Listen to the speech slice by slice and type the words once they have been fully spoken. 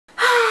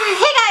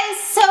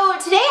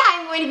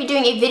be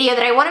doing a video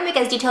that I want to make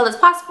as detailed as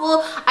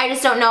possible. I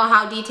just don't know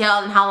how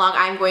detailed and how long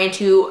I'm going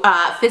to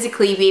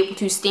physically be able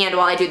to stand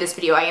while I do this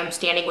video. I am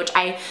standing, which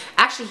I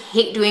actually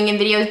hate doing in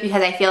videos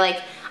because I feel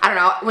like, I don't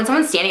know, when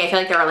someone's standing, I feel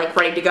like they're like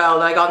ready to go.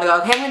 They're like on the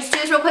go, okay, I'm gonna just do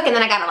this real quick, and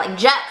then I gotta like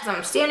jet because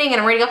I'm standing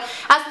and I'm ready to go.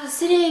 As I was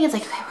sitting, it's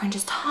like, okay, we're gonna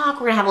just talk,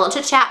 we're gonna have a little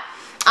chit chat.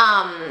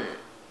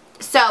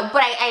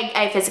 But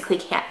I physically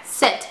can't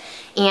sit.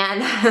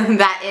 And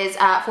that is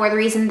for the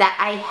reason that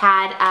I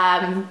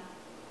had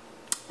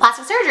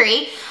plastic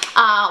surgery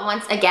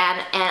once again,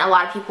 and a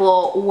lot of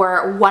people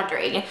were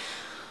wondering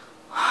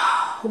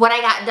what I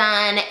got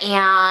done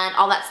and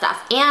all that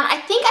stuff. And I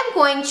think I'm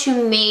going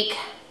to be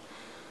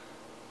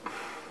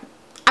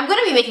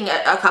making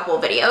a couple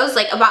of videos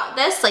like about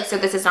this, like, so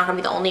this is not gonna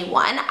be the only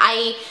one.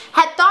 I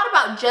had thought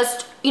about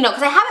just, you know,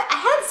 because I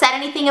hadn't said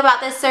anything about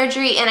this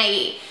surgery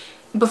and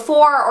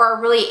before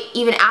or really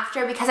even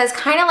after, because I was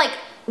kind of like,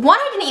 one,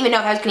 I didn't even know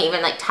if I was gonna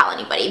even like tell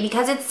anybody,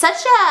 because it's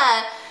such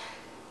a,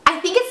 I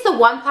think it's the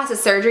one plastic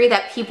surgery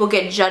that people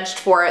get judged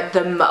for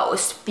the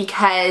most,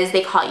 because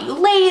they call you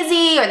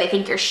lazy or they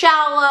think you're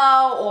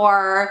shallow,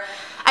 or,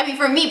 I mean,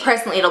 for me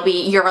personally, it'll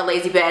be, you're a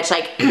lazy bitch,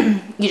 like,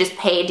 you just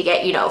paid to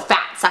get, you know, fat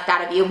sucked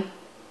out of you.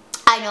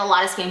 I know a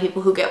lot of skinny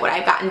people who get what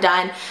I've gotten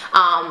done,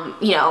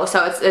 you know,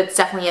 so it's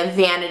definitely a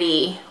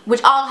vanity,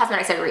 which all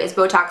cosmetic surgery is,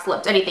 Botox,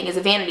 lips, anything is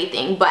a vanity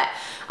thing, but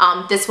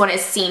this one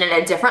is seen in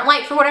a different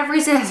light for whatever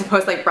reason, as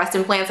opposed to like breast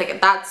implants, like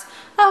that's,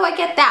 oh, I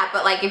get that,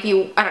 but like if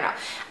you, I don't know.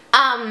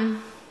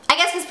 I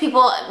guess because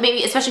people,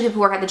 maybe especially people who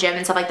work at the gym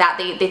and stuff like that,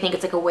 they think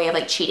it's like a way of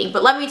like cheating.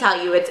 But let me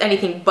tell you, it's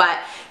anything but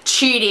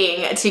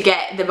cheating to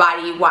get the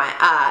body you want.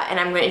 And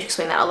I'm going to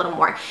explain that a little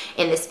more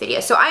in this video.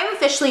 So I am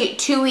officially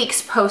 2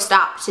 weeks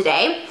post-op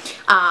today.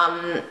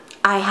 I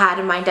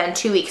had mine done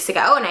 2 weeks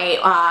ago, and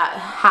I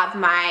have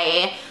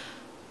my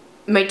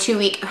 2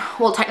 week,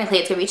 well, technically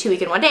it's going to be 2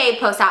 week and 1 day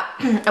post-op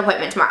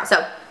appointment tomorrow.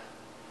 So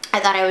I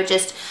thought I would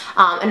just,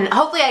 and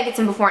hopefully I get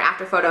some before and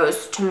after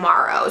photos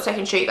tomorrow so I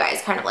can show you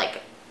guys kind of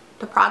like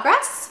the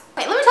progress.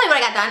 Wait, let me tell you what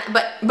I got done,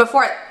 but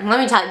let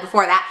me tell you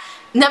before that.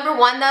 Number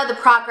one though, the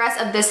progress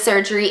of this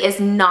surgery is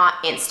not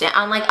instant.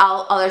 Unlike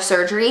all other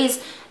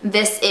surgeries,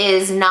 this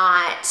is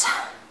not,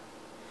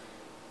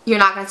 you're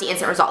not going to see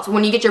instant results.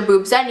 When you get your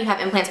boobs done, you have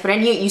implants put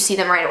in, you see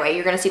them right away.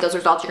 You're going to see those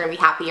results, you're going to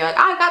be happy. You're like,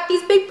 I got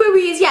these big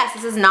boobies. Yes,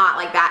 this is not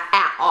like that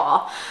at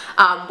all,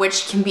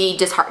 which can be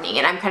disheartening,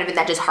 and I'm kind of in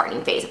that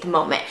disheartening phase at the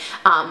moment,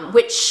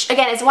 which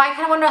again is why I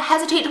kind of wanted to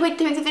hesitate to wait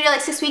to make the video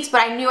like 6 weeks,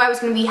 but I knew I was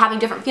going to be having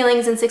different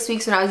feelings in 6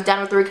 weeks when I was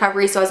done with the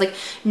recovery, so I was like,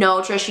 no,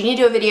 Trish, you need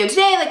to do a video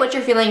today, like what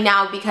you're feeling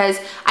now, because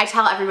I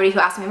tell everybody who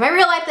asks me in my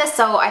real life this,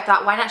 so I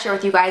thought, why not share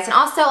with you guys? And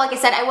also, like I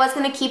said, I was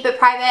going to keep it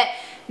private,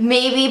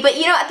 maybe, but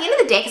you know, at the end of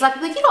the day, because a lot of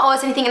people are like, you don't owe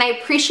us anything, and I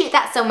appreciate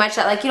that so much,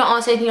 that like, you don't owe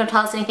us anything, you don't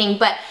tell us anything,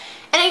 but,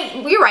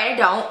 and you're right, I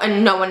don't,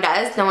 and no one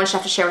does, no one should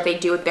have to share what they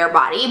do with their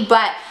body,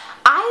 but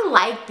I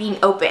like being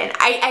open.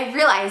 I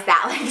realize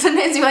that, like,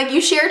 sometimes you're like,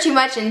 you share too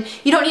much and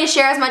you don't need to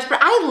share as much, but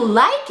I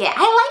like it.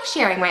 I like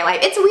sharing my life.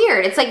 It's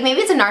weird. It's like, maybe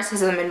it's a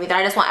narcissism in me that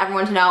I just want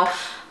everyone to know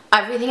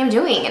everything I'm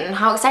doing and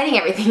how exciting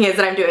everything is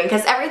that I'm doing,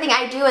 because everything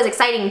I do is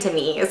exciting to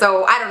me.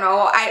 So I don't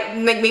know,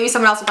 like maybe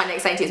someone else will find it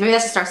exciting too. So maybe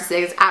that's just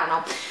narcissistic. I don't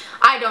know.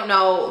 I don't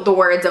know the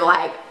words of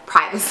like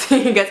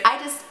privacy because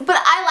but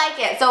I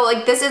like it. So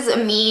like this is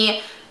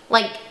me,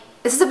 like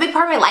this is a big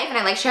part of my life and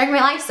I like sharing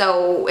my life,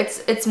 so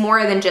it's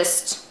more than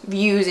just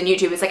views and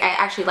YouTube. It's like I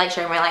actually like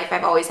sharing my life.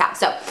 I've always have.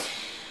 So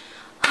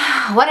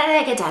what did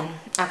I get done?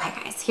 Okay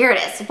guys, here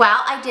it is. Well,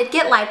 I did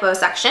get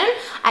liposuction.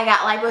 I got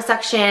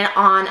liposuction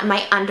on my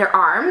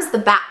underarms, the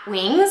bat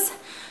wings,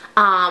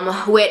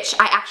 which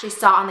I actually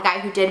saw on the guy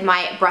who did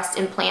my breast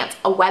implants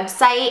a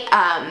website.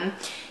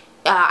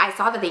 I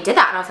saw that they did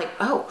that and I was like,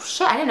 oh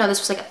shit, I didn't know this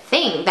was like a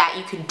thing that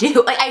you could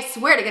do. Like, I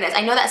swear to goodness,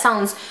 I know that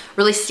sounds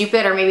really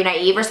stupid or maybe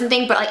naive or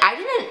something, but like I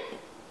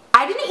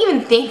didn't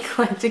even think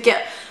like to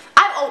get,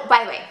 oh,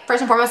 by the way,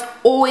 first and foremost,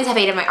 always have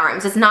hated my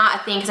arms. It's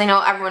not a thing, because I know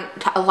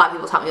a lot of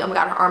people tell me, oh my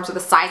god, her arms are the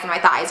size of my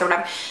thighs or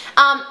whatever.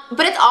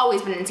 But it's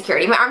always been an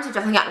insecurity. My arms have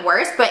definitely gotten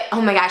worse, but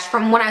oh my gosh,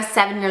 from when I was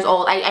 7 years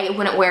old, I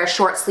wouldn't wear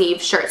short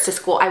sleeve shirts to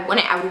school. I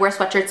would wear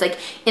sweatshirts like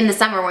in the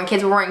summer when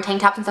kids were wearing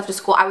tank tops and stuff to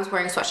school. I was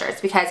wearing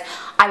sweatshirts because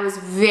I was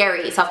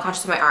very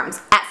self-conscious of my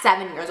arms at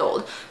 7 years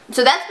old.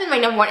 So that's been my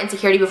number one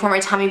insecurity before my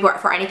tummy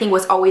for anything,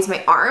 was always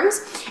my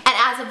arms. And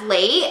as of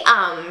late,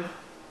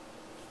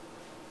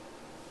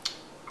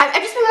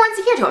 I've just been more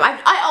insecure to him.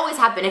 I always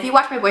have been. If you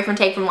watch my boyfriend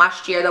take from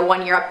last year, the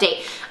 1 year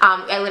update,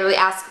 I literally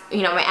asked,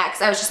 you know, my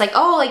ex, I was just like,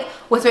 oh, like,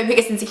 what's my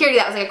biggest insecurity?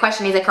 That was like a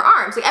question. He's like, her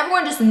arms. Like,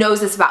 everyone just knows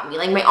this about me.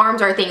 Like, my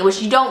arms are a thing,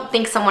 which you don't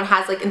think someone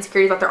has, like,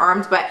 insecurities about their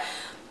arms, but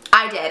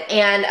I did.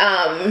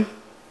 And,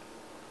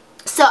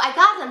 so I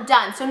got them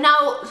done. So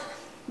now,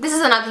 this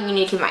is another thing you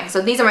need to keep in mind.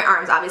 So these are my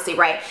arms, obviously,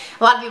 right?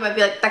 A lot of you might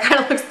be like, that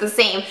kind of looks the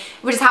same,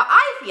 which is how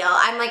I feel.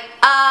 I'm like,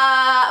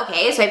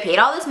 okay, so I paid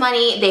all this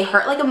money. They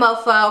hurt like a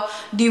mofo.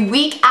 The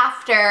week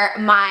after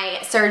my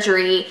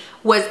surgery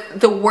was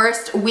the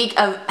worst week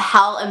of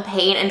hell and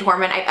pain and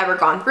torment I've ever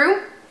gone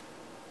through.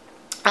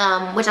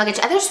 which I'll get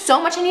to. There's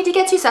so much I need to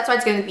get to, so that's why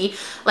it's going to be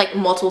like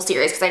multiple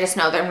series, because I just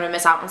know that I'm going to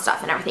miss out on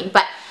stuff and everything.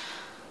 But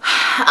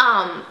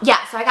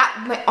yeah, so I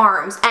got my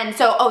arms, and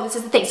so, oh, this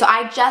is the thing. So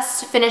I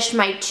just finished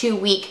my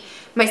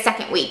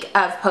second week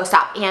of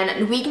post-op,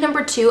 and week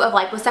number 2 of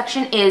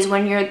liposuction is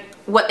when you're,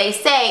 what they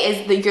say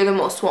is that you're the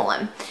most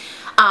swollen.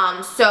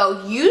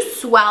 So you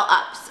swell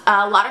up.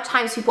 A lot of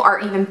times people are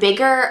even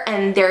bigger,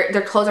 and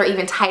their clothes are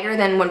even tighter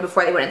than when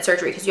before they went in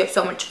surgery, because you have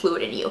so much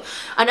fluid in you.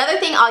 Another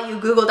thing all you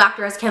Google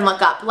doctors can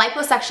look up,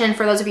 liposuction,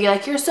 for those of you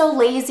like, you're so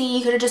lazy,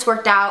 you could have just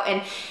worked out,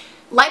 and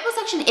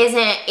liposuction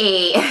isn't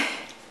a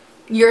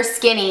you're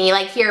skinny,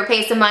 like, here,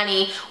 pay some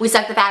money, we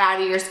suck the fat out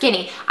of you, you're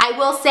skinny. I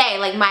will say,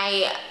 like,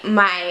 my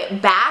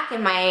back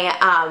and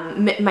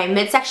my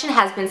midsection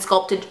has been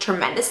sculpted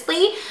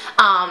tremendously,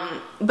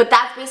 but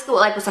that's basically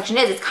what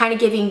liposuction is. It's kind of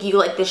giving you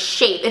like this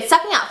shape. It's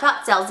sucking out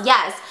fat cells,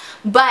 yes,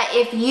 but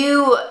if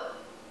you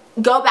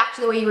go back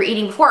to the way you were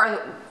eating before,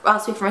 or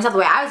I'll speak for myself, the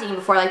way I was eating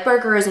before, like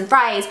burgers and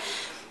fries,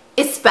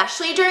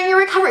 especially during your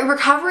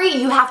recovery,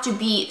 you have to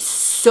be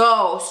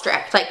so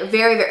strict, like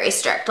very, very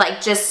strict,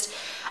 like just,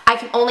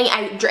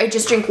 I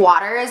just drink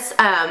waters,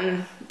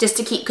 just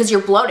to keep, because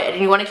you're bloated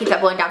and you want to keep that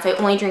bloating down, so I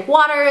only drink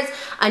waters,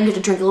 and you have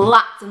to drink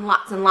lots and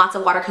lots and lots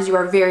of water because you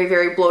are very,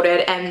 very bloated,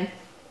 and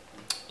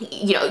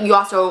you know, you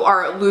also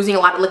are losing a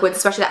lot of liquids,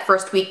 especially that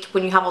first week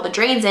when you have all the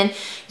drains in,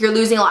 you're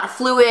losing a lot of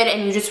fluid,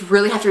 and you just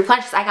really have to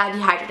replenish. I got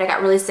dehydrated, I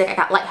got really sick, I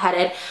got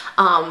lightheaded,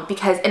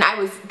 and I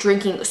was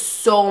drinking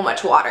so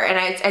much water, and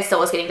I still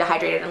was getting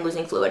dehydrated and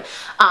losing fluid,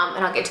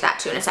 and I'll get to that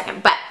too in a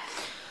second, but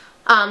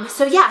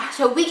so yeah,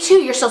 so week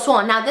 2, you're still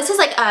swollen. Now this is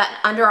like an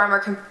Under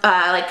Armour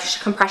like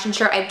compression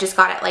shirt. I've just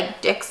got it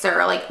like Dick's,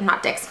 or like,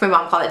 not Dick's, my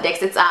mom called it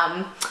Dick's. It's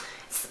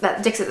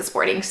Dick's at the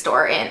sporting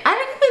store, and I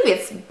don't know, maybe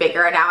it's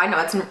bigger now. I know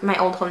it's in my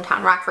old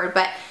hometown, Rockford,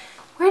 but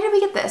where did we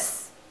get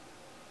this?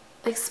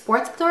 Like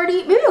Sports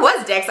Authority? Maybe it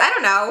was Dick's, I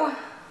don't know.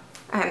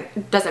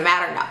 It doesn't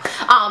matter,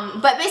 no.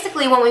 But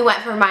basically when we went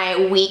for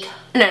my week,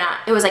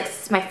 it was like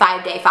my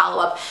 5-day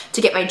follow-up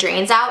to get my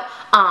drains out,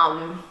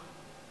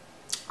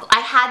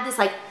 I had this,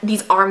 like,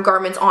 these arm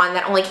garments on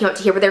that only came up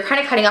to here, but they're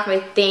kind of cutting off my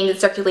thing, the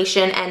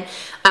circulation, and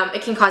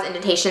it can cause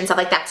indentation, stuff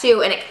like that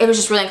too, and it was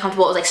just really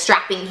uncomfortable. It was like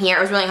strapping here,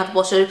 it was really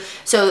uncomfortable,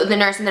 so the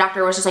nurse and the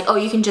doctor was just like, oh,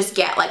 you can just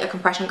get like a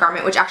compression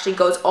garment, which actually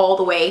goes all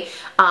the way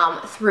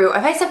through.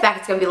 If I step back,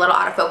 it's going to be a little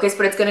out of focus,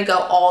 but it's going to go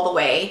all the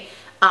way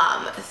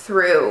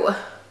through,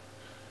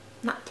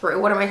 not through,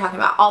 what am I talking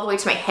about? All the way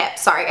to my hip.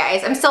 Sorry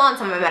guys, I'm still on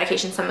some of my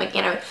medications, some like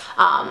I'm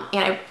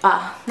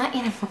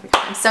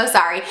so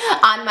sorry,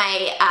 on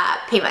my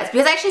pain meds,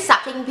 because I actually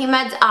stopped taking pain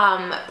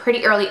meds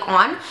pretty early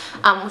on,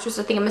 which was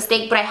I think a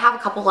mistake, but I have a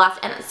couple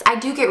left, and I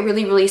do get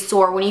really, really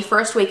sore when you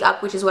first wake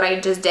up, which is what I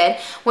just did.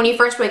 When you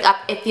first wake up,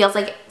 it feels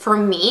like, for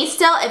me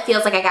still, it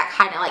feels like I got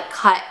kind of like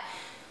cut.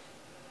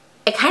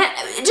 It kind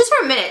of, just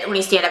for a minute when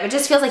you stand up, it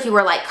just feels like you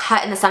were like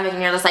cut in the stomach,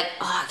 and you're just like,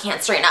 oh, I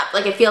can't straighten up.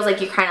 Like, it feels like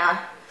you kind of,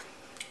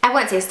 I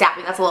wouldn't say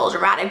stabbing, that's a little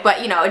dramatic,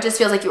 but you know, it just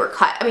feels like you were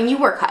cut. I mean, you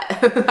were cut.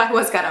 I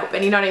was cut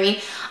open, you know what I mean?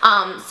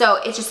 So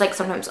it's just like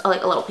sometimes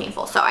like a little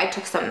painful. So I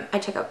took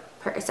a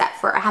Percocet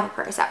I have a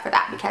Percocet for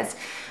that, because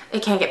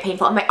it can get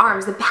painful. And my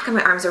arms, the back of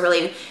my arms are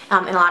really in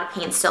a lot of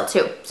pain still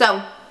too.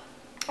 So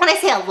when I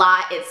say a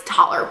lot, it's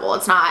tolerable.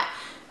 It's not,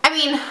 I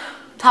mean,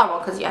 tolerable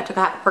because yeah, I took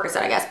a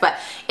Percocet, I guess, but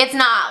it's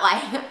not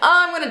like,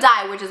 oh, I'm gonna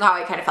die, which is how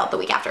I kind of felt the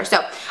week after. So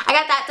I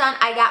got that done.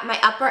 I got my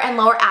upper and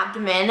lower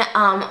abdomen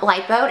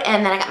lipoed,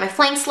 and then I got my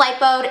flanks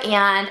lipoed,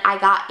 and I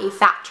got a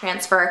fat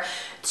transfer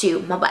to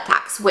my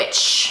buttocks,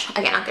 which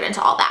again, I'll get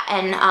into all that.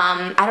 And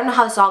I don't know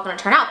how this is all gonna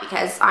turn out,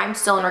 because I'm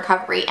still in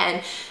recovery,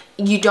 and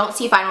you don't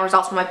see final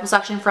results from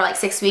liposuction for like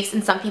 6 weeks,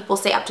 and some people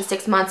say up to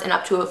 6 months and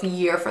up to a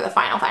year for the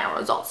final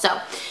results. So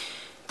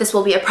this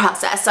will be a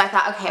process. So I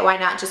thought, okay, why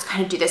not just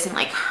kind of do this, and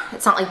like,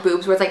 it's not like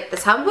boobs where it's like,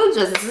 this is how boobs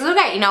was, this is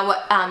okay. You know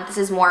what, this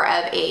is more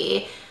of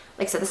a,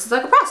 like I said, this is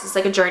like a process,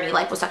 like a journey,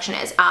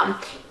 liposuction is. And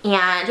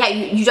yeah,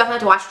 you definitely have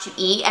to watch what you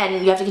eat,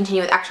 and you have to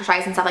continue with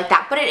exercise and stuff like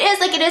that. But it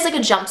is like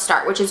a jump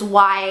start, which is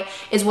what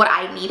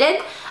I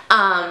needed.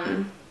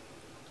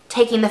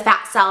 Taking the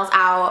fat cells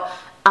out,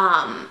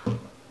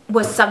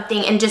 was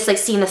something, and just like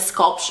seeing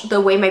the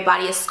way my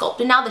body is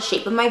sculpted now, the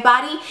shape of my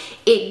body,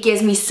 it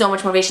gives me so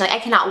much motivation. Like, I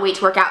cannot wait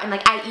to work out, and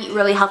like, I eat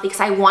really healthy because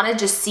I want to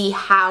just see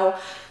how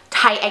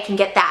tight I can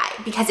get that,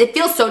 because it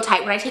feels so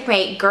tight when I take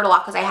my girdle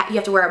off, because you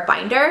have to wear a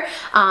binder.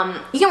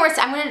 You can wear,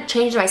 I'm going to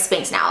change to my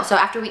Spanx now, so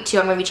after week 2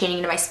 I'm going to be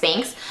changing to my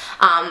Spanx.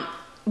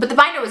 But the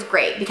binder was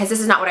great, because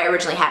this is not what I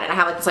originally had, and I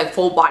have like this like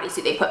full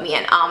bodysuit they put me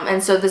in.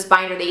 And so this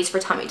binder they use for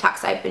tummy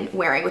tucks I've been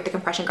wearing with the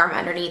compression garment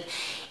underneath,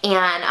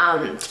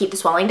 and to keep the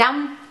swelling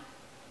down.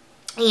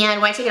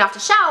 And when I take it off to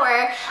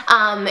shower,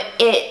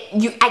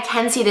 I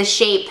can see the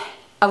shape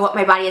of what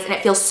my body is, and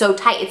it feels so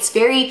tight. It's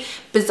very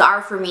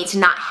bizarre for me to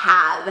not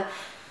have.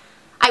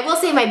 I will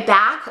say my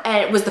back, and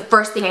it was the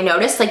first thing I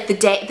noticed, like the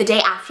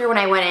day after when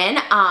I went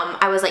in,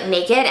 I was like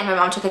naked, and my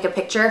mom took like a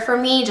picture for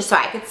me just so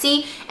I could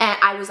see, and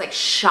I was like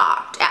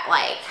shocked at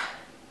like,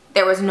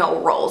 there was no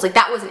rolls. Like,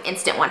 that was an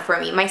instant one for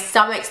me. My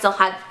stomach still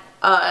had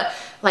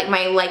like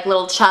my like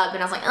little chub,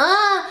 and I was like,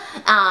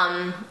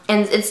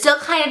 and it still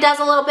kind of does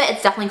a little bit.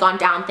 It's definitely gone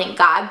down, thank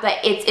God, but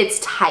it's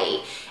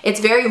tight. It's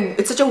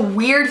such a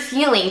weird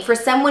feeling for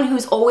someone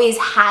who's always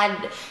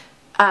had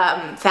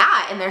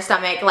fat in their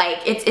stomach. Like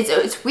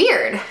it's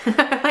weird.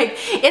 Like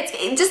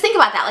just think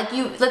about that.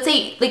 Like let's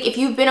say like if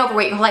you've been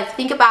overweight your whole life,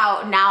 think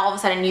about now all of a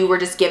sudden you were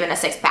just given a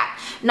 6-pack.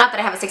 Not that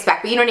I have a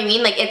 6-pack, but you know what I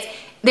mean? Like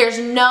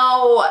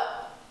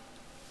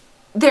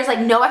there's like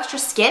no extra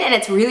skin, and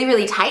it's really,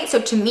 really tight.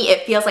 So to me,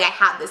 it feels like I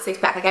have this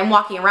 6-pack. Like I'm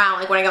walking around,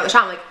 like when I go to the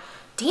shop, I'm like,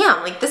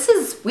 damn, like this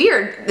is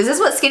weird. This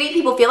is what skinny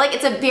people feel like.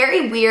 It's a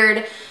very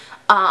weird,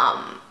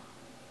 a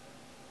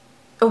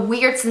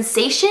weird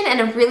sensation,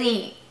 and a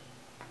really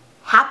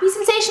happy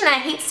sensation. And I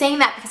hate saying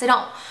that because I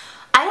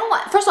don't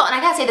want, first of all, and I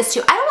gotta say this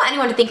too, I don't want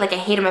anyone to think like I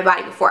hated my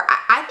body before.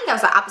 I think I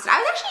was the opposite.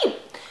 I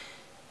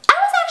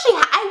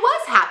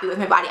was happy with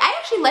my body. I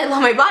actually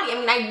love my body. I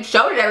mean, I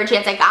showed it every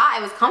chance I got. I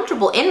was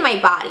comfortable in my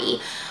body.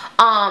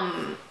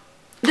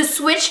 The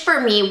switch for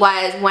me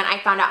was when I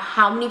found out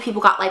how many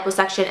people got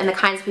liposuction and the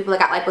kinds of people that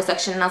got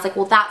liposuction, and I was like,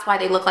 well, that's why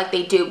they look like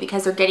they do,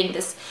 because they're getting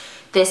this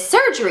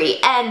surgery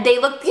and they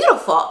look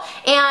beautiful.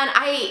 And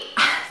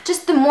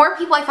just the more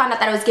people I found out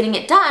that I was getting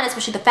it done,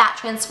 especially the fat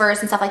transfers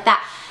and stuff like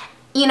that,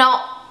 you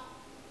know,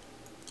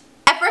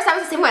 at first I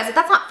was the same way. I was like,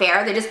 that's not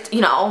fair. They just,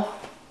 you know,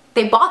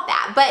 they bought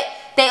that, but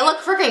they look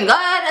freaking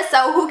good,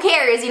 so who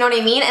cares, you know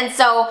what I mean? And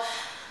so,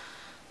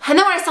 and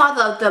then when I saw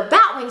the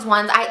bat wings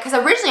ones, because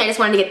originally I just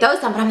wanted to get those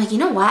done, but I'm like, you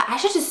know what, I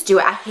should just do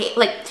it. I hate,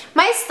 like,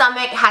 my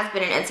stomach has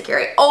been an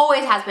insecurity,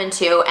 always has been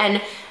too,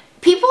 and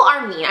people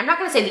are mean. I'm not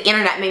going to say the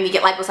internet made me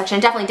get liposuction,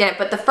 it definitely didn't,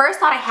 but the first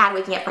thought I had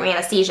waking up from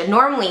anesthesia,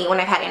 normally when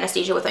I've had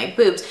anesthesia with my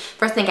boobs,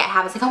 first thing I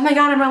have is like, oh my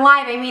god, I'm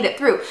alive, I made it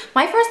through.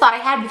 My first thought I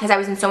had, because I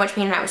was in so much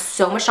pain and I was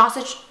so much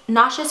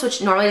nauseous,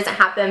 which normally doesn't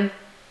happen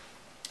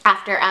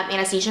after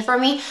anesthesia for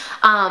me,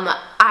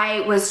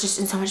 I was just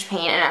in so much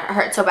pain and it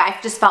hurt so bad.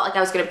 I just felt like I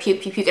was gonna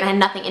puke, and I had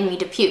nothing in me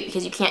to puke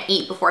because you can't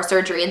eat before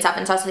surgery and stuff,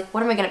 and so I was like,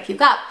 what am I gonna puke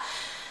up?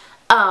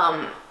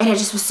 And it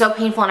just was so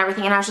painful and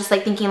everything, and I was just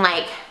like thinking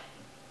like,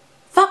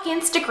 fuck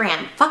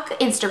Instagram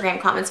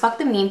comments, fuck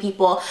the mean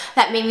people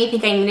that made me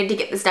think I needed to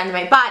get this done to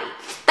my body.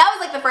 That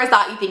was like the first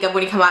thought you think of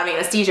when you come out of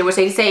anesthesia, which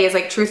they say is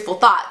like truthful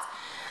thoughts.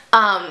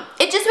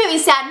 It just made me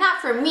sad,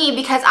 not for me,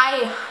 because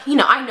I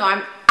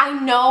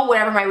know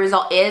whatever my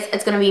result is,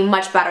 it's going to be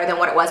much better than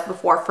what it was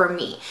before for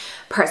me,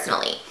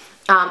 personally.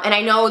 And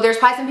I know there's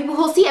probably some people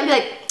who'll see it and be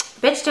like,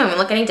 bitch, don't even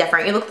look any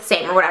different, you look the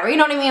same or whatever, you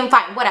know what I mean?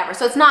 Fine, whatever.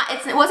 So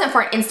it wasn't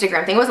for an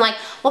Instagram thing. It wasn't like,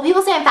 well,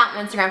 people say I'm fat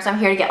on Instagram, so I'm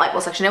here to get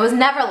liposuction. It was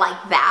never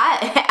like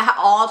that at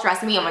all,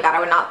 trust me. Oh my god, I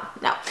would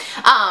not, no.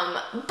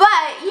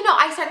 But, you know,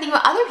 I start thinking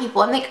about other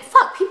people. I'm like,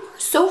 fuck, people are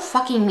so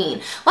fucking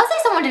mean. Let's say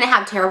someone didn't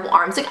have terrible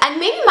arms, like, and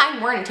maybe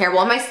mine weren't terrible,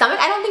 and my stomach,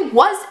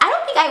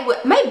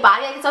 my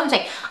body, like, that's what I'm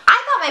saying.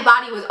 I thought my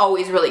body was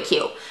always really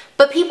cute.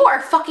 But people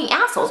are fucking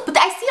assholes. But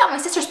I see it on my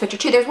sister's picture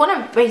too. There's one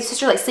of my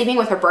sister like sleeping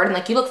with her bird, and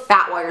like, you look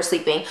fat while you're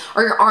sleeping,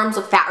 or your arms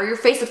look fat, or your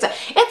face looks fat.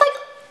 It's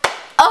like,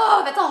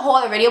 oh, that's a whole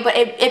other video, but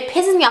it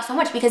pisses me off so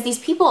much, because these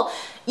people,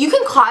 you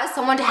can cause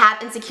someone to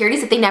have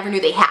insecurities that they never knew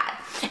they had.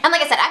 And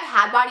like I said, I've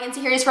had body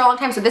insecurities for a long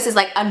time, so this is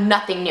like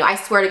nothing new. I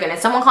swear to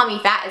goodness, someone called me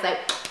fat is like,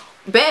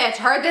 bitch,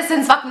 heard this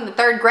since fucking the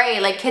 3rd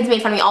grade. Like, kids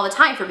made fun of me all the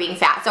time for being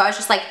fat. So I was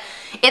just like,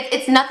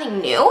 it's nothing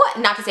new.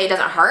 Not to say it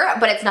doesn't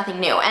hurt, but it's nothing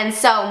new. And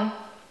so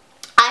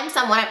I'm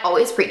someone, I've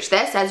always preached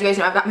this. As you guys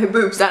know, I've got my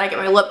boobs done, I get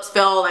my lips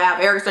filled, I have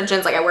hair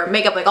extensions, like I wear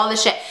makeup, like all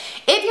this shit.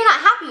 If you're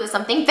not happy with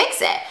something,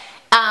 fix it.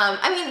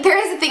 I mean, there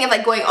is a thing of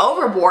like going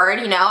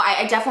overboard, you know.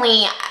 I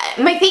definitely,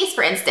 my face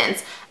for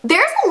instance,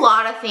 there's a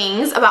lot of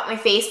things about my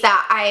face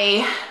that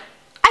I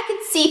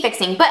could see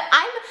fixing, but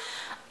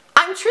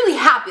I'm truly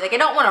happy. Like, I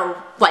don't want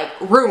to like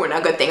ruin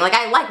a good thing. Like,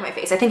 I like my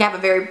face. I think I have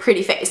a very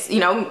pretty face. You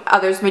know,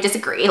 others may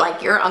disagree,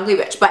 like, you're an ugly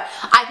bitch, but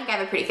I think I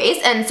have a pretty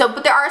face. And so,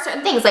 but there are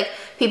certain things, like,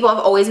 people have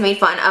always made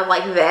fun of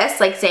like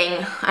this, like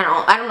saying,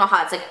 I don't know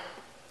how it's like,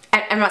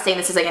 I'm not saying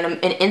this is like an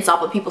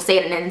insult, but people say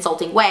it in an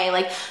insulting way,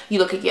 like, you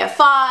look like you have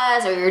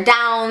fuzz or you're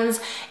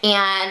downs,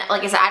 and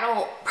like I said, I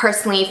don't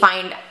personally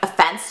find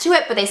offense to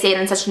it, but they say it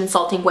in such an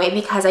insulting way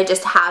because I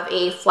just have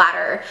a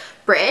flatter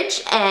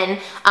bridge, and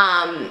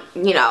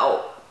you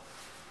know,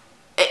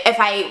 if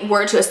I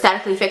were to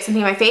aesthetically fix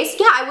something in my face,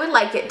 yeah, I would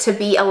like it to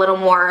be a little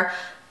more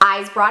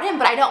eyes brought in,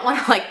 but I don't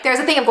want to, like, there's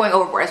a thing of going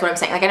overboard is what I'm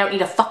saying. Like, I don't need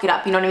to fuck it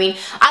up, you know what I mean?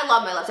 I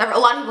love my lips. A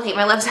lot of people hate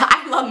my lips.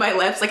 I love my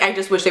lips. Like, I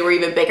just wish they were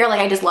even bigger. Like,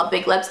 I just love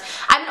big lips.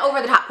 I'm an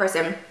over-the-top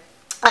person.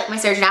 Like, my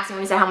surgeon asked me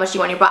when he said, how much do you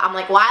want in your butt? I'm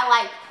like, well,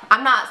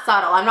 I'm not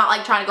subtle. I'm not,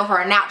 like, trying to go for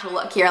a natural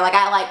look here. Like,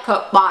 I like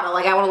Coke bottle.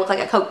 Like, I want to look like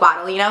a Coke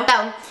bottle, you know?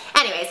 So,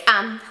 anyways,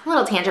 a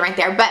little tangent right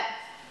there, but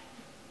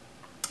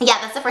yeah,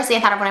 that's the first thing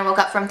I thought of when I woke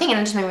up from thinking,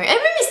 and it made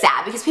me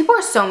sad because people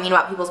are so mean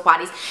about people's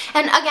bodies.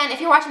 And again,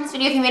 if you're watching this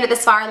video, if you made it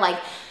this far, like,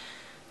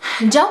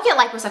 don't get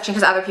liposuction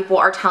because other people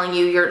are telling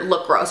you you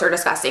look gross or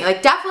disgusting.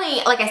 Like,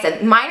 definitely, like I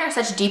said, mine are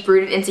such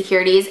deep-rooted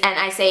insecurities, and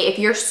I say if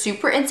you're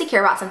super insecure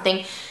about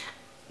something,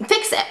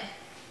 fix it.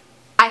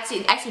 I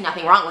see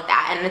nothing wrong with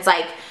that, and it's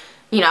like,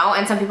 you know,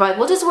 and some people are like,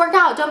 well, just work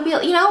out, don't be,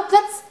 you know,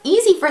 that's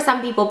easy for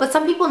some people, but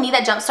some people need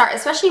that jump start,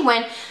 especially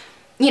when,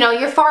 you know,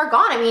 you're far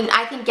gone. I mean,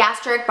 I think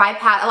gastric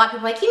bypass, a lot of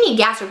people are like, you need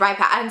gastric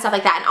bypass and stuff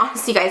like that, and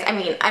honestly, guys, I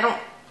mean, I don't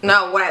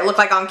know what I look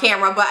like on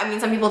camera, but I mean,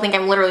 some people think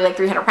I'm literally like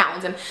 300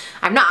 pounds, and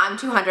I'm not. I'm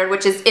 200,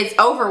 which is, it's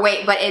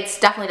overweight, but it's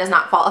definitely does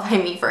not qualify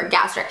me for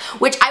gastric,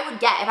 which I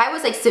would get if I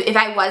was like, if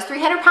I was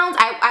 300 pounds,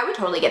 I would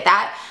totally get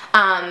that.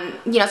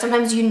 You know,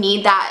 sometimes you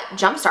need that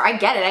jump start. I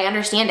get it, I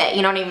understand it,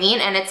 you know what I mean?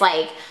 And it's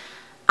like,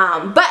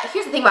 but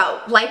here's the thing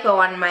about lipo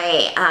on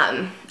my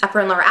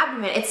upper and lower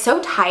abdomen, it's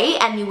so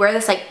tight, and you wear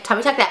this like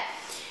tummy tuck that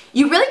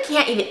you really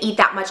can't even eat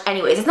that much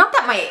anyways. It's not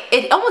that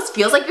it almost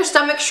feels like your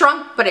stomach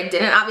shrunk, but it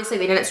didn't. Obviously,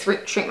 they didn't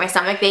shrink my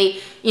stomach. They,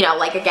 you know,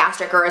 like a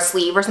gastric or a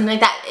sleeve or something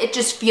like that. It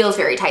just feels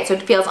very tight, so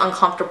it feels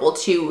uncomfortable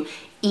to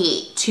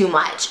eat too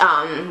much,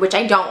 which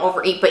I don't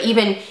overeat, but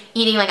even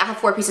eating, like I have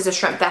 4 pieces of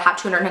shrimp that have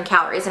 210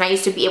 calories, and I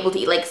used to be able to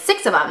eat like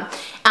 6 of them,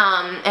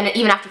 and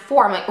even after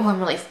 4, I'm like, oh,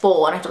 I'm really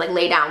full, and I have to like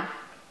lay down.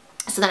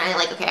 So then I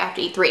like, okay, I have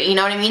to eat 3, you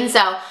know what I mean? So,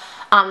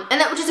 and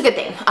that, which is a good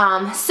thing.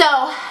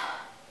 So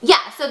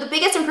yeah, so the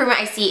biggest improvement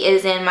I see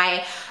is in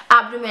my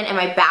abdomen and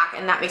my back,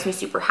 and that makes me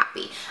super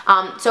happy.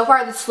 So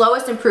far, the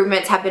slowest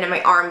improvements have been in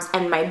my arms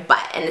and my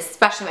butt, and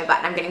especially my butt,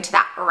 and I'm getting to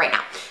that right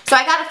now. So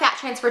I got a fat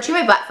transfer to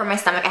my butt from my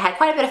stomach. I had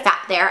quite a bit of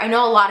fat there. I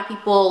know a lot of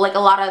people, like a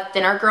lot of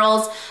thinner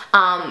girls,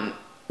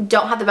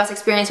 don't have the best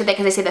experience with it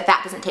because they say the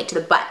fat doesn't take to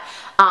the butt.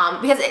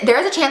 Because there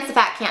is a chance the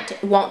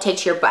fat won't take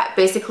to your butt.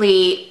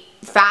 Basically,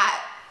 fat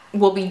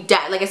will be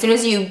dead. Like as soon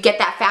as you get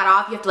that fat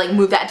off, you have to like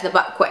move that into the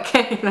butt quick.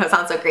 That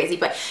sounds so crazy,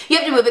 but you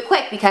have to move it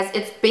quick because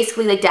it's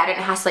basically like dead, and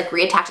it has to like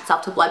reattach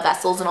itself to blood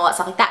vessels and all that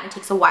stuff like that, and it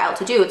takes a while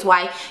to do. It's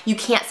why you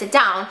can't sit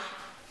down.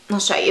 I'll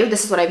show you.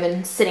 This is what I've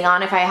been sitting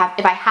on if I have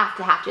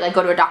to like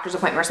go to a doctor's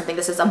appointment or something.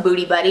 This is a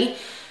booty buddy,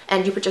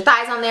 and you put your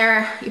thighs on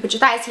there, you put your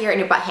thighs here, and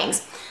your butt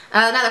hangs.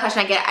 Another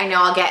question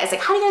I'll get is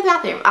like, how do you go to the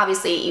bathroom?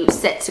 Obviously, you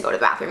sit to go to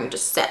the bathroom. You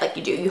just sit like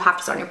you do. You have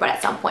to sit on your butt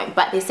at some point,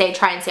 but they say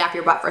try and stay off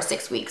your butt for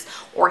 6 weeks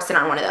or sit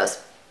on one of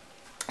those.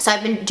 So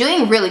I've been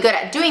doing really good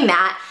at doing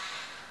that.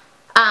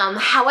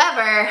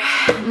 However,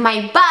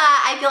 my butt,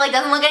 I feel like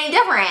doesn't look any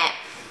different.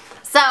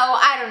 So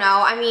I don't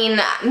know. I mean,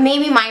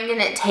 maybe mine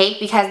didn't take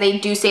because they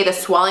do say the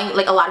swelling,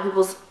 like a lot of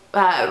people's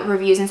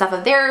reviews and stuff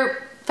of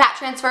their fat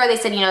transfer, they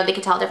said, you know, they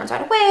could tell a difference right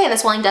away and the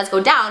swelling does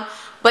go down.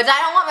 But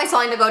I don't want my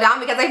swelling to go down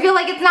because I feel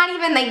like it's not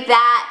even like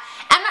that.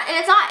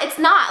 And it's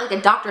not like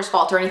a doctor's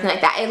fault or anything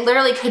like that. It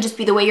literally could just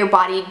be the way your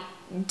body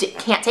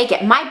can't take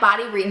it. My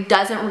body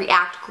doesn't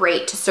react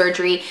great to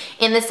surgery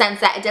in the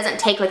sense that it doesn't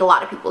take like a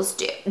lot of people's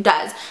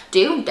does.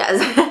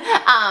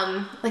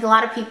 Like a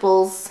lot of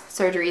people's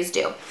surgeries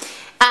do.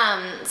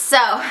 So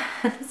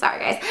sorry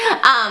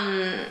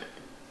guys.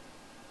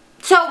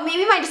 So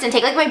maybe mine just didn't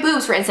take, like my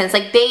boobs for instance,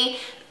 like they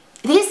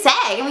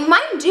sag. I mean,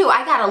 mine do.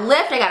 I got a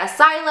lift, I got a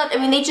side lift. I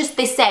mean, they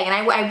sag, and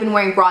I've been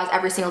wearing bras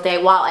every single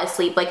day while I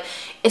sleep. Like,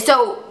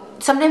 so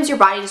sometimes your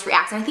body just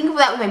reacts, and I think of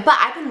that with my butt.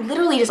 I've been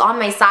literally just on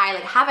my side,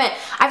 like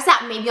I've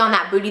sat maybe on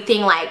that booty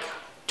thing like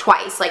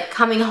twice, like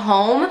coming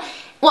home.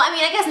 Well, I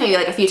mean, I guess maybe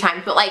like a few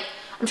times, but like,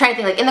 I'm trying to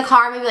think, like in the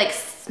car, maybe like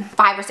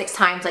 5 or 6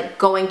 times, like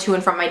going to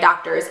and from my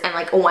doctor's, and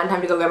like one time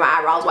to go get my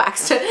eyebrows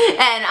waxed.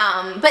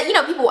 And, but you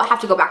know, people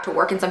have to go back to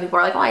work, and some people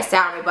are like, oh, I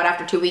sat on my butt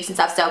after 2 weeks and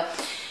stuff, so.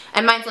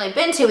 And mine's only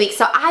been 2 weeks,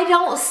 so I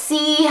don't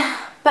see,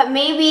 but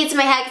maybe it's in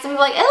my head because some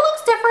people are like, it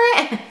looks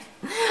different.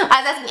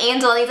 I was asking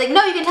Angel, and he's like,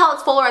 no, you can tell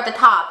it's fuller at the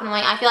top. And I'm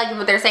like, I feel like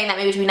what they're saying that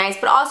maybe it should be nice,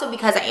 but also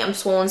because I am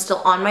swollen still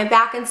on my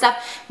back and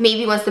stuff,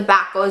 maybe once the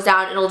back goes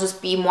down, it'll just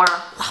be more,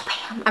 oh,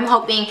 bam. I'm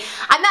hoping,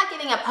 I'm not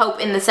giving up hope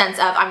in the sense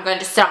of I'm going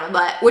to just sit on my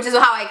butt, which is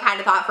how I kind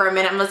of thought for a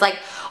minute. I was like,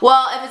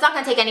 well, if it's not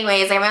going to take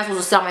anyways, like, I might as well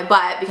just sit on my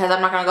butt because I'm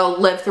not going to go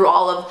live through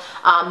all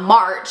of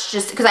March,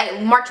 just because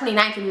March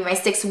 29th would be my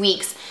 6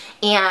 weeks,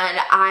 and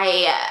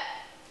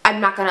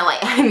I'm not going to like,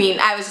 I mean,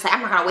 I was just like,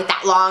 I'm not going to wait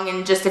that long,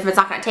 and just if it's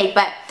not going to take,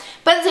 but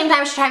at the same time,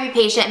 I should try to be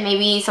patient, and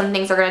maybe some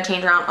things are going to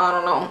change around, I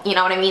don't know, you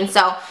know what I mean?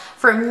 So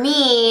for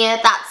me,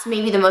 that's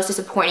maybe the most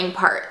disappointing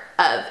part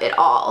of it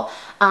all.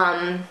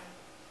 And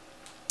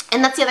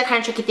that's the other kind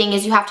of tricky thing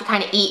is you have to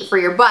kind of eat for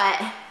your butt.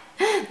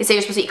 They say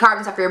you're supposed to eat carbs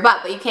and stuff for your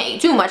butt, but you can't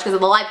eat too much because of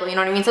the lipo, you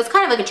know what I mean? So it's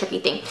kind of like a tricky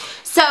thing.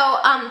 So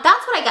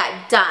that's what I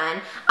got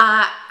done.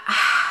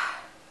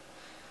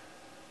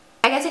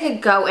 I guess I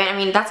could go in, I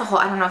mean, that's a whole,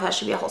 I don't know if that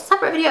should be a whole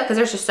separate video because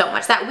there's just so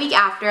much. That week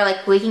after,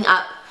 like waking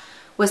up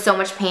with so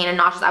much pain and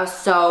nauseous, I was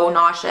so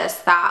nauseous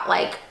that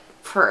like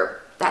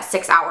for that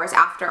 6 hours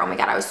after, oh my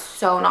god, I was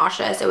so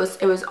nauseous. It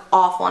was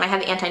awful, and I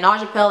had the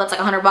anti-nausea pill that's like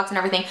 $100 and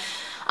everything.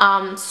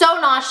 So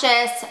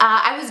nauseous.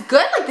 I was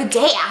good like the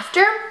day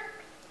after.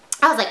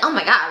 I was like, oh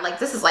my god, like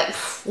this is like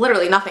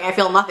literally nothing. I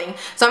feel nothing.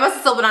 So I must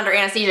have still been under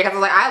anesthesia because I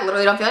was like, I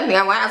literally don't feel anything.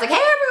 I was like,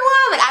 hey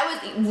on? Like,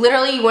 I was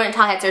literally, you wouldn't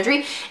tell I had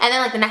surgery. And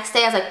then like the next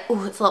day I was like,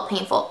 ooh, it's a little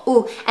painful.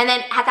 Ooh. And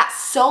then I got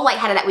so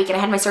lightheaded that weekend. I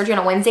had my surgery on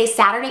a Wednesday.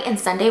 Saturday and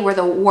Sunday were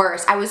the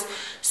worst. I was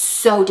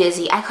so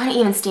dizzy. I couldn't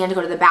even stand to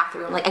go to the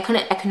bathroom. Like I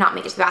could not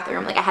make it to the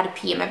bathroom. Like I had to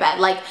pee in my bed.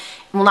 Like,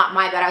 well, not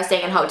my bed, I was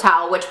staying in a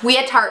hotel, which we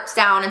had tarps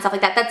down and stuff like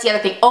that. That's the other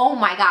thing. Oh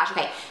my gosh,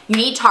 okay. You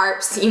need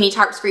tarps. You need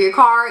tarps for your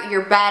car,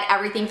 your bed,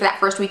 everything for that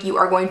first week. You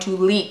are going to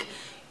leak.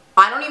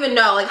 I don't even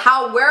know, like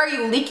where are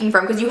you leaking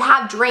from? Because you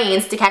have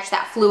drains to catch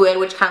that fluid,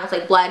 which kind of looks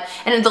like blood.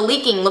 And then the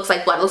leaking looks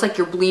like blood. It looks like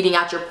you're bleeding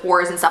out your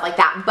pores and stuff like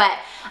that. But,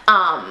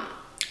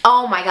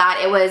 oh my God,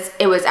 it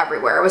was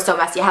everywhere. It was so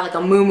messy. I had like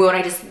a moo-moo and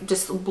I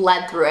just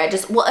bled through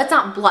it. Well, it's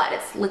not blood,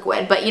 it's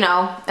liquid, but you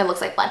know, it looks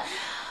like blood.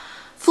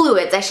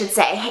 Fluids, I should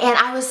say. And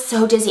I was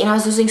so dizzy and I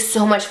was losing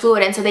so much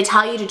fluid. And so they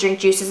tell you to drink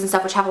juices and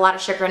stuff which have a lot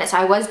of sugar in it. So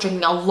I was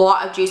drinking a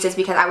lot of juices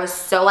because I was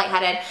so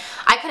lightheaded.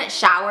 I couldn't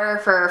shower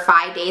for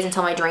 5 days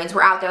until my drains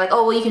were out. They're like,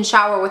 oh, well, you can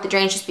shower with the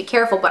drains, just be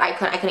careful. But I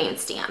couldn't even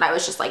stand. I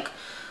was just like,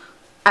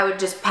 I would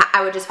just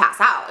pass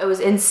out. It was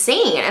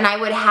insane. And I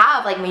would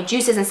have like my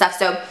juices and stuff.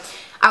 So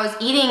I was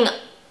eating,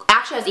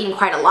 actually I was eating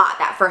quite a lot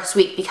that first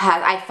week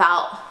because I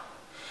felt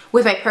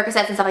with my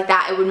Percocets and stuff like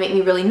that, it would make me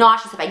really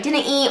nauseous if I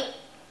didn't eat.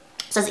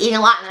 So I was eating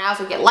a lot and then I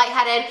also get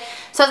lightheaded.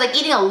 So I was like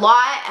eating a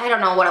lot. I don't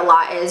know what a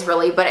lot is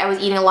really, but I was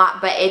eating a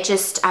lot, but it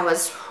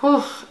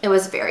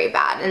was very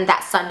bad. And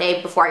that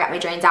Sunday before I got my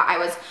drains out, I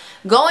was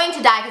going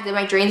to die because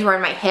my drains were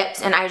in my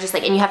hips and I was just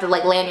like, and you have to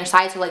like lay on your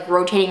side, so like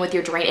rotating with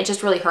your drain, it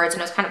just really hurts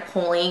and it was kind of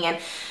pulling and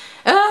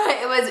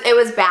it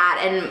was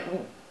bad.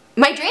 And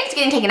my drains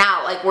getting taken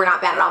out like were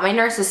not bad at all. My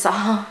nurse is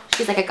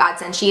she's like a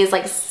godsend. She is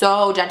like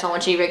so gentle when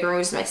she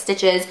removes my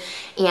stitches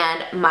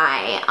and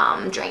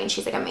my drain.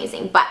 She's like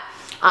amazing. But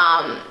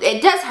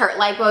it does hurt.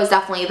 Lipo is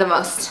definitely the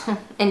most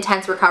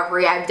intense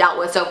recovery I've dealt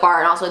with so far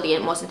and also the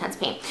most intense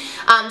pain.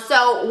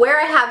 So where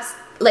I have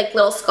like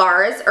little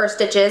scars or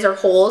stitches or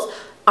holes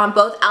on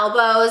both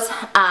elbows,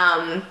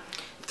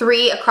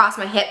 3 across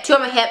my hip, 2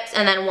 on my hips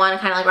and then 1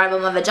 kind of like right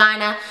above my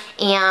vagina,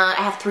 and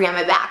I have 3 on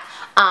my back.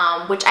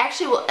 Which I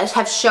actually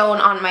have shown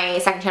on my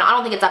second channel. I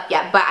don't think it's up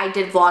yet, but I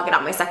did vlog it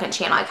on my second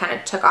channel. I kind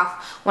of took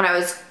off when I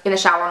was in the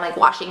shower and like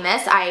washing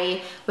this.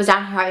 I was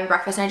down here having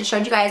breakfast and I just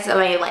showed you guys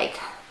my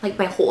like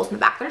my holes in the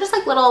back. They're just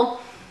like little,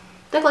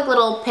 they're like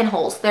little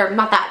pinholes. They're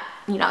not that,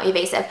 you know,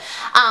 evasive.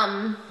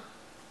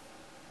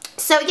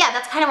 So yeah,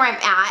 that's kind of where I'm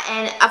at.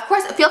 And of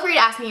course, feel free to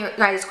ask me your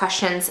guys'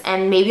 questions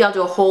and maybe I'll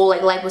do a whole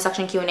like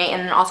liposuction Q&A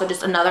and then also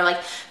just another like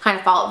kind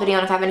of follow-up video.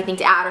 And if I have anything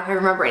to add or if I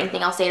remember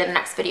anything, I'll say it in the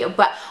next video.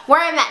 But where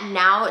I'm at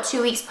now,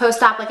 2 weeks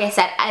post-op, like I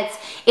said,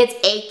 it's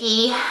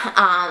achy.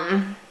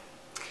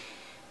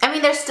 I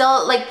mean, there's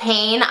still like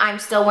pain. I'm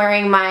still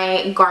wearing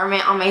my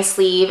garment on my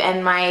sleeve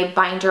and my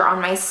binder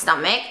on my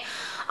stomach.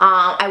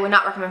 I would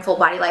not recommend full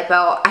body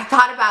lipo. I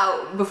thought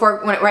about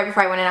right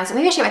before I went in, I was like,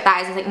 maybe I shave my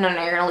thighs. I was like, no,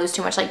 you're gonna lose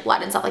too much like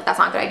blood and stuff, like that's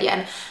not a good idea.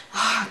 And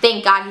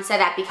thank God he said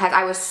that because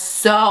I was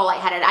so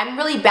lightheaded. I'm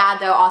really bad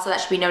though, also that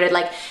should be noted,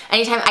 like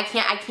anytime I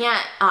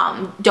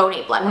can't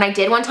donate blood. When I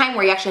did one time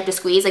where you actually have to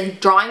squeeze,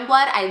 like drawing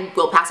blood, I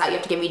will pass out, you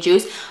have to give me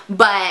juice.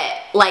 But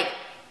like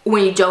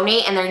when you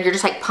donate and then you're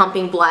just like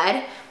pumping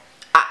blood,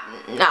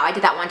 no, I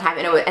did that one time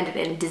and it ended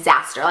in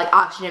disaster. Like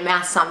oxygen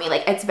masks on me,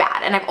 like it's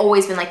bad. And I've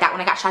always been like that. When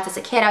I got shots as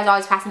a kid, I was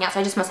always passing out, so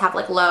I just must have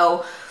like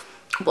low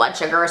blood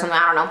sugar or something,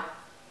 I don't know.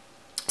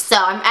 So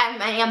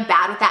I am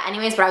bad with that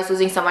anyways, but I was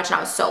losing so much and I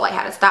was so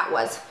lightheaded, so that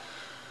was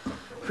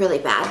really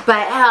bad.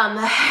 But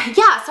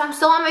yeah, so I'm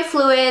still on my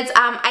fluids.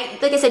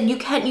 Like I said, you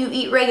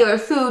eat regular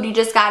food, you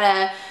just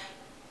gotta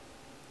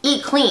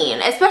eat clean,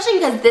 especially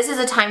because this is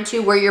a time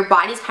too where your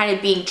body's kind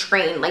of being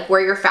trained, like where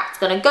your fat's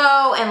gonna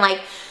go, and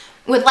like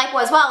with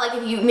lipo as well, like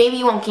if maybe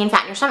you won't gain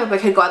fat in your stomach but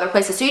it could go other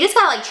places, so you just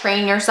gotta like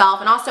train yourself.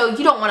 And also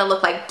you don't want to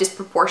look like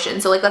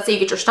disproportioned, so like let's say you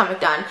get your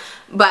stomach done,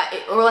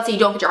 or let's say you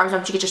don't get your arms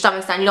done but you get your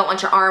stomach done, you don't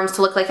want your arms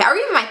to look like that, or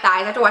even my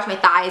thighs. I have to wash my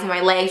thighs and my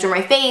legs or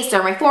my face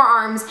or my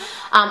forearms.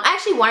 I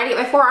actually wanted to get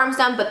my forearms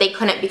done but they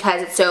couldn't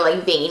because it's so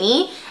like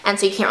veiny, and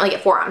so you can't really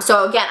get forearms.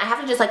 So again, I have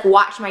to just like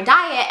watch my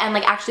diet and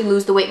like actually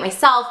lose the weight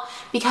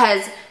myself,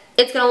 because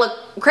it's gonna look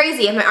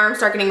crazy if my arms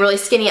start getting really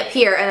skinny up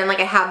here and then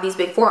like I have these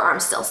big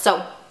forearms still.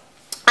 So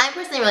I'm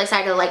personally really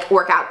excited to like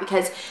work out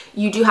because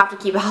you do have to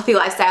keep a healthy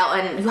lifestyle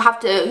and you have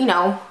to, you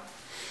know,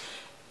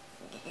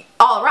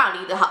 all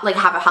around you like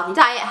have a healthy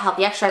diet,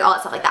 healthy exercise, all that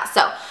stuff like that.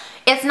 So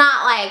it's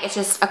not like it's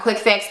just a quick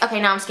fix. Okay,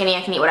 now I'm skinny,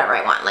 I can eat whatever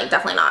I want. Like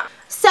definitely not.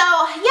 So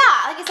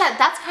yeah, like I said,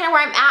 that's kind of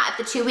where I'm at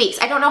the 2 weeks.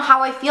 I don't know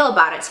how I feel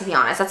about it, to be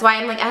honest. That's why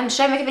I'm like,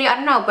 should I make a video? I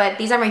don't know, but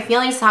these are my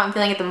feelings, how I'm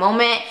feeling at the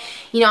moment.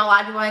 You know, a lot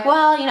of people are like,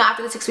 well, you know,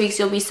 after the 6 weeks,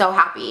 you'll be so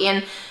happy.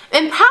 And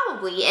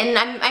probably, and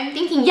I'm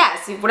thinking,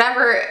 yes,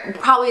 whatever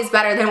probably is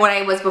better than what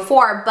I was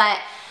before. But,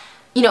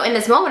 you know, in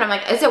this moment, I'm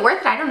like, is it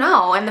worth it? I don't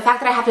know. And the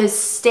fact that I have to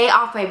stay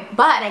off my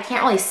butt and I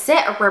can't really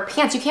sit or wear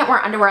pants. You can't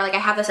wear underwear. Like I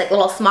have this like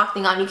little smock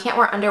thing on. You can't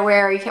wear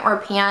underwear. You can't wear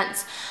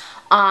pants.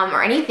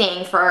 Or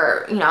anything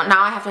for, you know,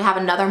 now I have to have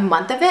another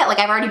month of it. Like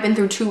I've already been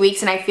through 2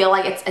 weeks and I feel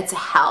like it's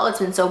hell. It's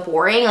been so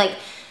boring. Like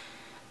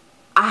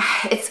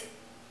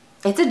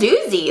it's a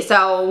doozy.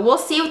 So we'll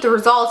see with the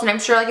results, and I'm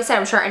sure, like I said,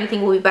 I'm sure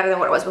anything will be better than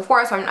what it was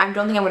before, so I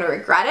don't think I'm going to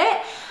regret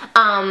it.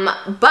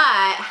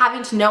 But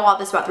having to know all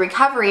this about the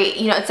recovery,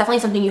 you know, it's definitely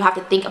something you have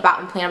to think about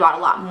and plan about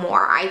a lot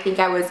more. I think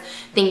I was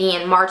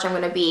thinking in March I'm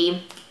going to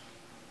be,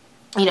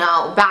 you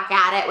know, back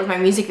at it with my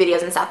music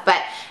videos and stuff,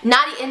 but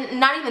not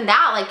even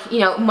that, like, you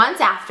know, months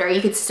after, you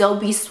could still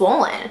be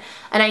swollen.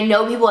 And I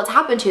know people it's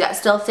happened to that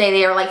still say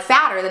they are like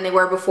fatter than they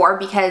were before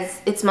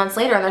because it's months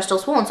later and they're still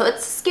swollen. So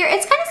it's scary.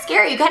 It's kind of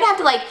scary. You kind of have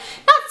to, like,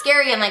 not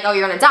scary and like, oh,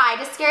 you're gonna die,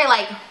 just scary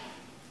like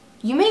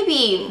you may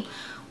be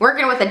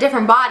working with a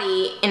different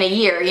body in a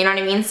year, you know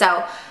what I mean?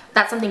 So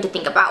that's something to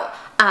think about.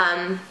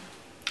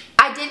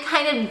 I did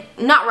kind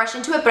of not rush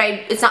into it, but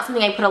it's not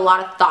something I put a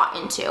lot of thought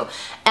into.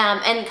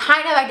 And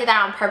kind of I did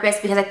that on purpose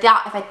because I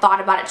thought if I thought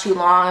about it too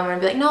long, I'm gonna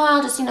be like, no,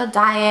 I'll just, you know,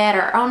 diet,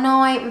 or oh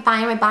no, I'm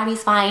fine, my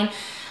body's fine.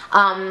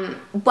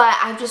 But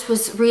I just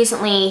was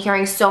recently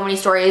hearing so many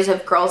stories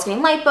of girls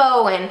getting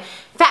lipo and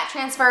fat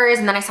transfers,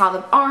 and then I saw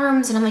the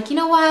arms, and I'm like, you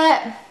know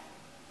what?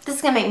 This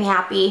is gonna make me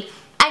happy.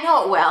 I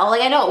know it will,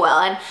 like I know it will,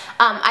 and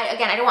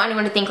again, I don't want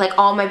anyone to think like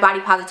all my body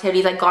positivity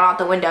is like gone out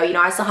the window. You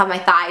know, I still have my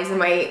thighs and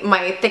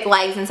my thick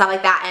legs and stuff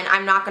like that, and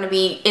I'm not gonna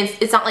be,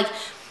 it's not like,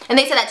 and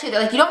they said that too,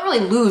 they're like, you don't really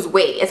lose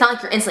weight. It's not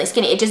like you're instantly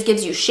skinny, it just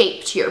gives you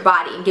shape to your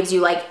body and gives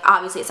you, like,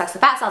 obviously it sucks the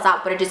fat cells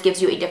out, but it just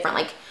gives you a different,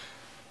 like,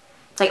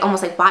 it's like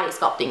almost like body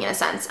sculpting in a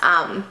sense.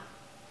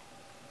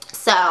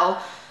 So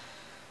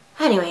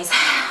anyways,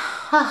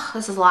 oh,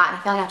 this is a lot, and I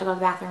feel like I have to go to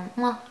the bathroom.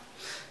 Well,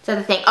 so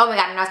the thing, oh my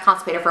god, and I was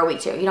constipated for a week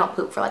too. You don't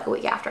poop for like a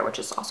week after, which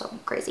is also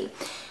crazy.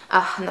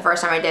 And the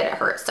first time I did, it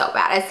hurt so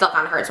bad. It still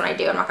kind of hurts when I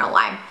do, I'm not gonna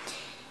lie.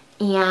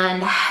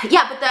 And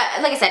yeah, but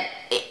like I said,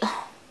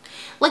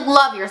 like,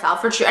 love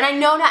yourself for sure. And I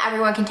know not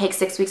everyone can take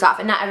 6 weeks off,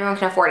 and not everyone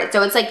can afford it.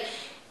 So it's like,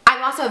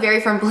 I'm also a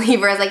very firm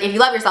believer is like, if you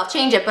love yourself,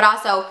 change it. But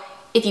also,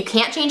 if you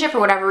can't change it for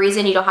whatever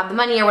reason, you don't have the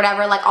money or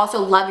whatever, like,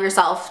 also love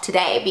yourself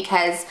today,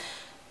 because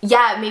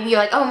yeah, maybe you're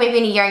like, oh, maybe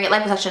in a year I get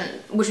liposuction,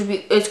 which would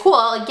be, it's cool,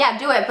 like, yeah,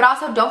 do it, but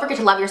also don't forget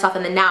to love yourself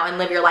in the now and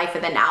live your life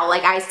in the now.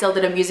 Like, I still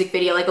did a music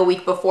video like a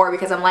week before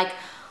because I'm like,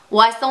 well,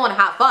 I still want to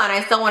have fun,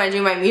 I still want to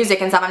do my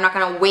music and stuff. I'm not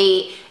going to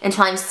wait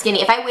until I'm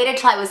skinny. If I waited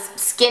till I was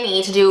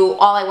skinny to do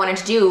all I wanted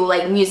to do,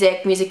 like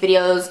music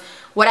videos,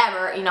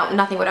 whatever, you know,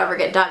 nothing would ever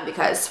get done,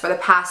 because for the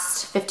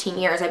past 15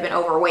 years I've been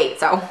overweight,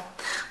 so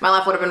my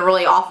life would have been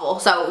really awful.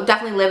 So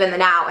definitely live in the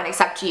now and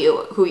accept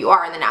who you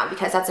are in the now,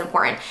 because that's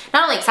important.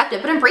 Not only accept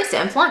it, but embrace it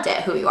and flaunt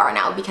it, who you are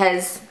now,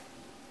 because,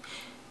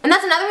 and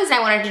that's another reason I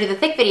wanted to do the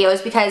thick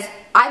videos, because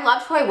I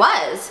loved who I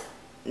was.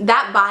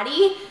 That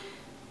body,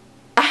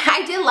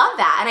 I did love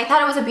that, and I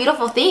thought it was a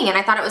beautiful thing, and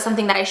I thought it was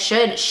something that I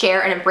should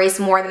share and embrace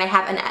more than I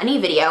have in any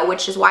video,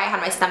 which is why I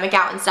had my stomach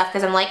out and stuff,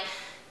 because I'm like,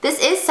 this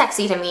is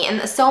sexy to me.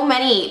 And so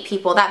many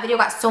people, that video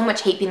got so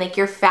much hate, being like,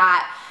 you're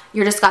fat,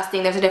 you're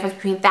disgusting, there's a difference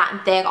between fat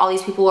and thick, all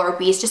these people are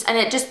obese, and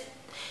it just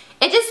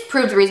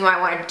proved the reason why I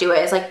wanted to do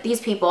it. Is like,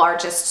 these people are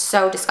just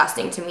so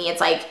disgusting to me.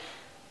 It's like,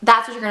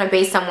 that's what you're gonna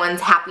base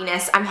someone's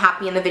happiness, I'm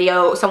happy in the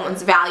video,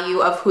 someone's value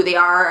of who they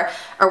are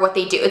or what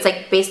they do. It's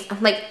like,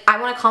 like, I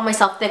wanna call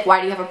myself thick, why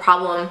do you have a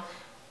problem?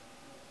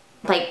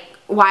 Like,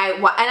 why,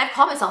 and I've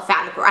called myself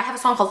fat. I have a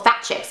song called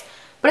Fat Chicks,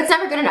 but it's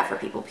never good enough for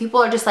people. People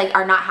are just like,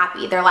 are not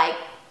happy. They're like,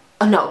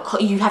 oh no,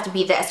 you have to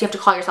be this, you have to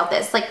call yourself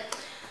this. Like,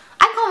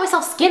 I call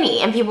myself skinny,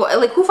 and people,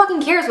 like, who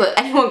fucking cares what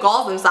anyone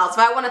calls themselves? If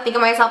I want to think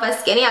of myself as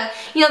skinny,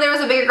 you know, there was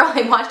a bigger girl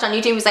I watched on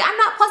YouTube who's like, I'm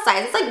not plus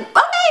size. It's like, okay, if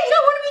you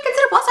don't want to be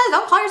considered plus size,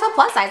 don't call yourself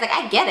plus size. Like,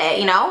 I get it,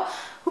 you know?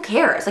 Who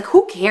cares? Like,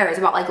 who cares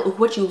about, like,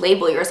 what you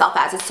label yourself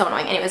as? It's so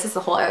annoying. Anyways, this is a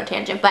whole other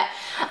tangent, but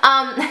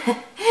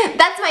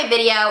that's my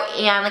video,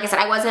 and like I said,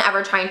 I wasn't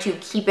ever trying to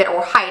keep it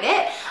or hide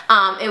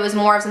it. It was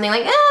more of something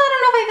like, I don't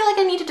know if I feel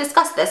like I need to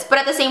discuss this, but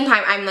at the same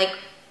time, I'm like,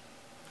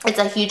 it's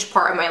a huge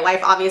part of my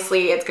life.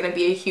 Obviously, it's going to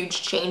be a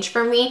huge change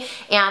for me,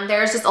 and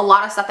there's just a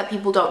lot of stuff that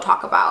people don't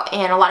talk about,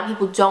 and a lot of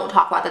people don't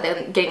talk about that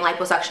they're getting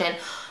liposuction,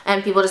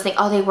 and people just think,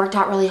 oh, they worked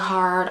out really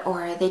hard,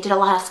 or they did a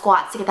lot of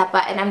squats to get that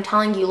butt, and I'm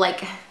telling you,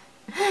 like,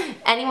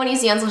 anyone you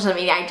see on social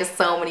media,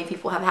 so many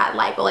people have had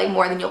lipo, like,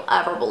 more than you'll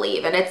ever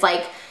believe, and it's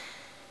like,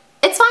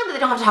 it's fine that they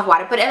don't have to talk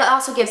about it, but it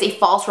also gives a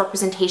false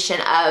representation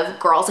of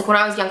girls. Like, when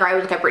I was younger, I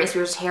would look at Britney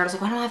Spears' hair, and I was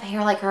like, why don't I have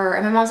hair like her?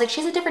 And my mom was like,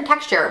 she has a different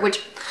texture,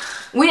 which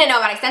we didn't know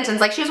about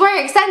extensions. Like, she was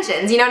wearing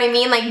extensions, you know what I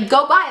mean? Like,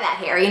 go buy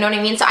that hair, you know what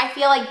I mean? So I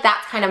feel like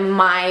that's kind of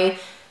my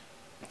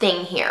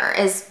thing here,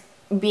 is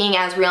being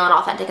as real and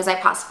authentic as I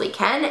possibly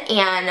can,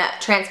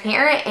 and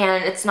transparent,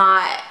 and it's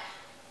not,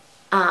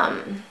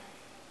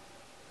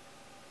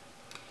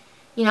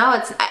 you know,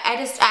 it's,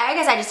 I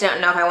guess I just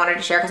didn't know if I wanted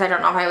to share, because I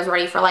don't know if I was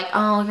ready for, like,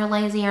 oh, you're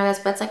lazy or this,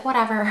 but it's like,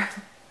 whatever.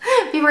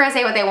 People are gonna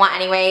say what they want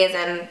anyways,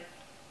 and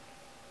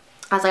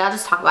I was like, I'll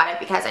just talk about it,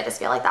 because I just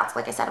feel like that's,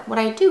 like I said, what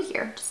I do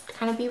here, just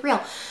kind of be real.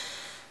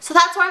 So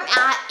that's where I'm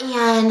at,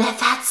 and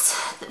that's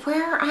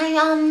where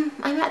I'm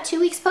at 2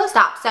 weeks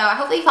post-op. So I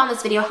hope that you found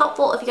this video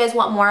helpful. If you guys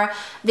want more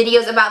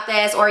videos about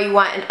this, or you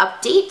want an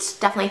update,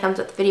 definitely thumbs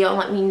up the video and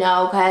let me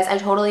know, because I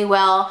totally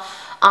will.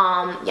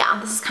 Yeah,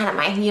 this is kind of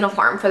my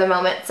uniform for the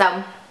moment.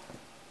 So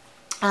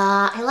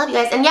I love you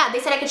guys. And yeah, they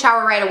said I could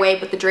shower right away,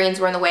 but the drains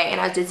were in the way and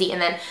I was dizzy,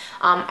 and then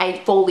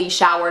I fully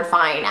showered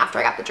fine after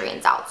I got the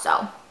drains out.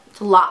 So it's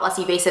a lot less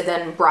invasive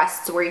than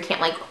breasts where you can't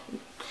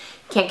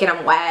get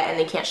them wet and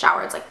they can't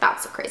shower. It's like,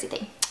 that's a crazy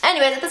thing.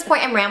 Anyways, at this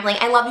point I'm rambling.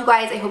 I love you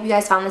guys. I hope you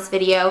guys found this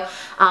video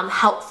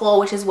helpful,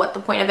 which is what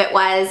the point of it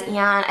was. And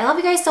I love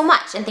you guys so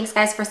much. And thanks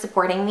guys for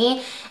supporting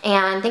me.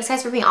 And thanks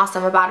guys for being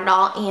awesome about it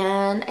all.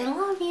 And I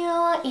love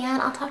you. And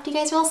I'll talk to you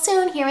guys real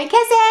soon. Here are my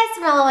kisses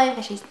from all the way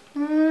fishies.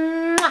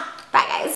 Bye guys.